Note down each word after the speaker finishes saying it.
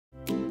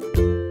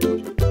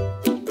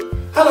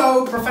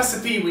Hello, Professor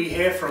Pee-wee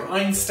here from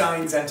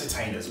Einstein's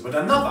Entertainers with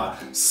another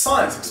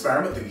science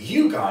experiment that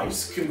you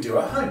guys can do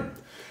at home.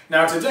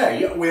 Now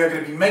today we are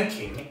going to be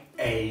making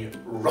a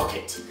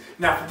rocket.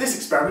 Now for this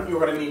experiment you're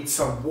going to need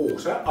some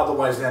water,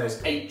 otherwise known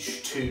as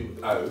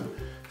H2O,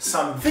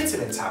 some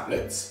vitamin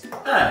tablets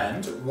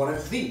and one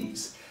of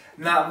these.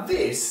 Now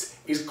this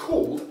is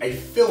called a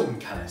film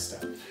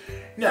canister.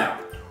 Now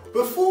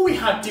before we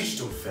had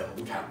digital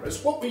film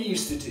cameras, what we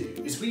used to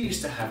do is we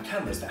used to have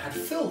cameras that had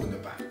film in the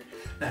back.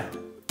 Now,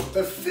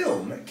 the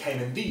film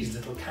came in these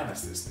little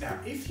canisters. Now,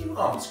 if you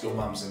ask your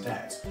mums and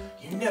dads,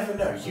 you never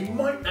know, you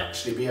might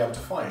actually be able to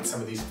find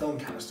some of these film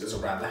canisters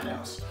around the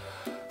house.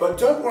 But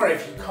don't worry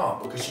if you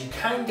can't, because you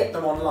can get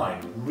them online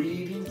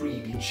really,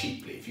 really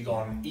cheaply if you go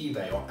on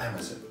eBay or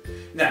Amazon.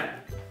 Now,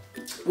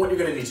 what you're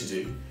going to need to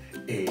do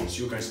is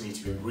you're going to need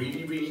to be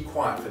really, really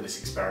quiet for this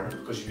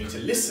experiment because you need to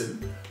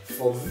listen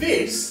for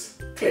this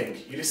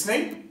click. You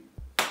listening?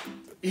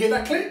 You hear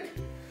that click?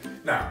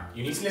 Now,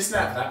 you need to listen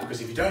out for that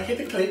because if you don't hear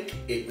the click,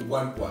 it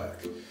won't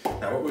work.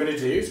 Now what we're going to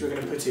do is we're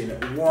going to put in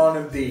one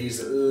of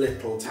these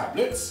little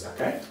tablets,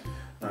 okay?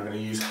 And I'm going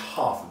to use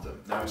half of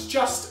them. Now it's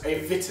just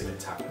a vitamin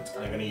tablet,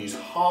 and I'm going to use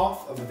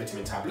half of a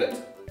vitamin tablet,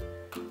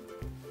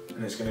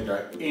 and it's going to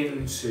go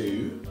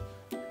into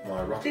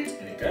my rocket,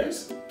 in it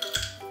goes.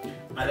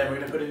 And then we're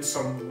going to put in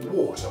some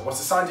water. What's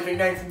the scientific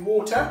name for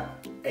water?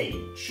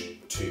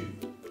 H2O.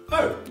 I'm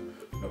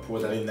going to pour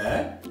that in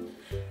there.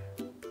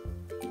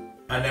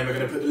 And then we're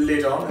going to put the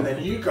lid on, and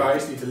then you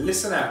guys need to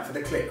listen out for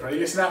the click. Ready?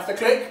 Listen out for the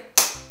click.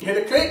 You hear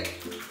the click?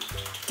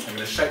 I'm going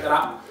to shake that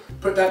up,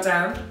 put that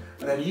down,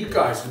 and then you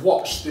guys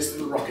watch this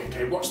little rocket.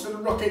 Okay, watch the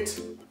little rocket.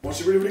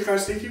 Watch it really, really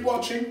closely. Keep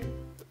watching.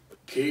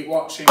 Keep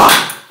watching.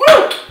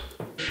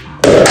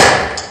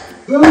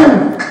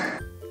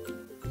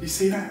 You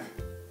see that?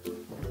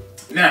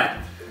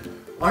 Now,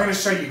 I'm going to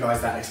show you guys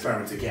that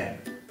experiment again.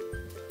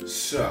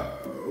 So,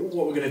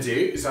 what we're going to do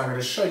is I'm going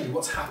to show you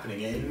what's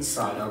happening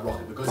inside our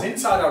rocket, because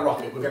inside our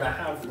rocket we're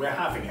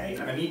having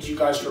and I need you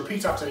guys to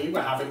repeat after me,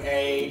 we're having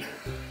a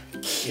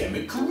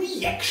chemical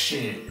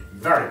reaction.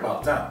 Very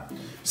well done.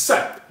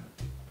 So,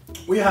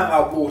 we have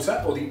our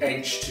water, or the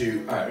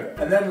H2O,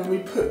 and then when we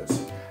put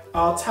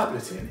our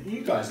tablet in,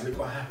 you guys look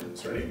what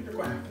happens. Ready? Look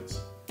what happens.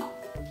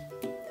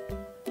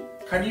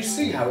 Can you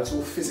see how it's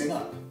all fizzing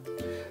up?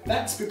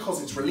 That's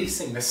because it's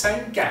releasing the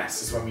same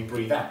gas as when we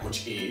breathe out,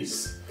 which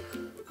is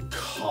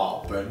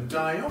carbon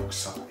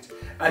dioxide.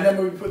 And then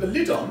when we put the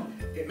lid on,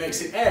 it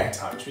makes it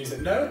airtight, which means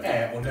that no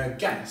air or no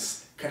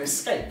gas can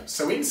escape.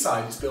 So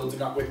inside it's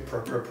building up with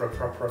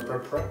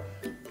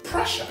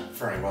pressure.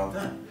 Very well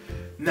done.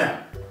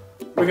 Now,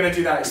 we're going to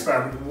do that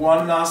experiment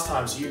one last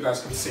time so you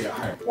guys can see at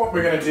home. What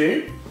we're going to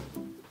do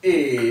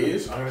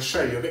is, I'm going to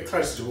show you a bit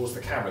closer towards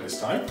the camera this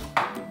time.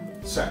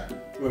 So,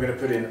 we're going to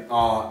put in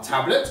our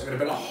tablet. I'm going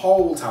to put a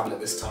whole tablet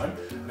this time,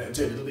 and it'll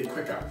do it a little bit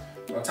quicker.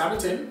 Put our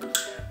tablet in,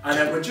 and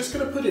then we're just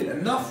going to put in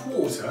enough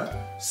water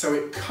so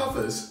it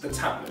covers the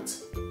tablet.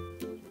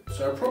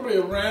 So probably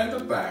around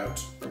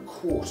about a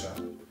quarter.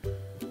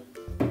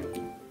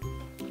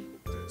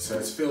 So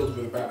it's filled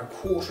with about a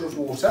quarter of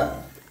water.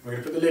 We're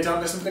going to put the lid on,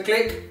 listen to the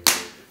click.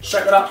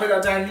 Shake that up, put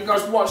that down. You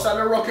guys watch that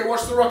little rocket,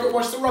 watch the rocket,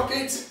 watch the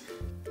rocket.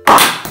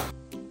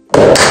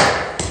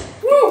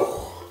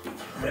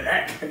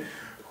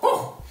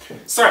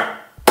 So,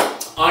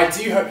 I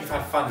do hope you've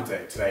had fun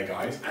today,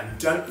 guys, and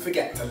don't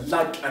forget to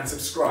like and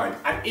subscribe.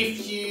 And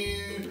if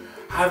you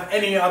have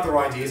any other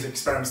ideas of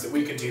experiments that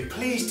we can do,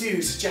 please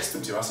do suggest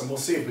them to us and we'll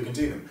see if we can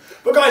do them.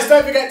 But guys,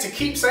 don't forget to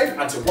keep safe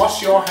and to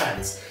wash your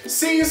hands.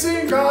 See you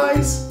soon,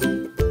 guys!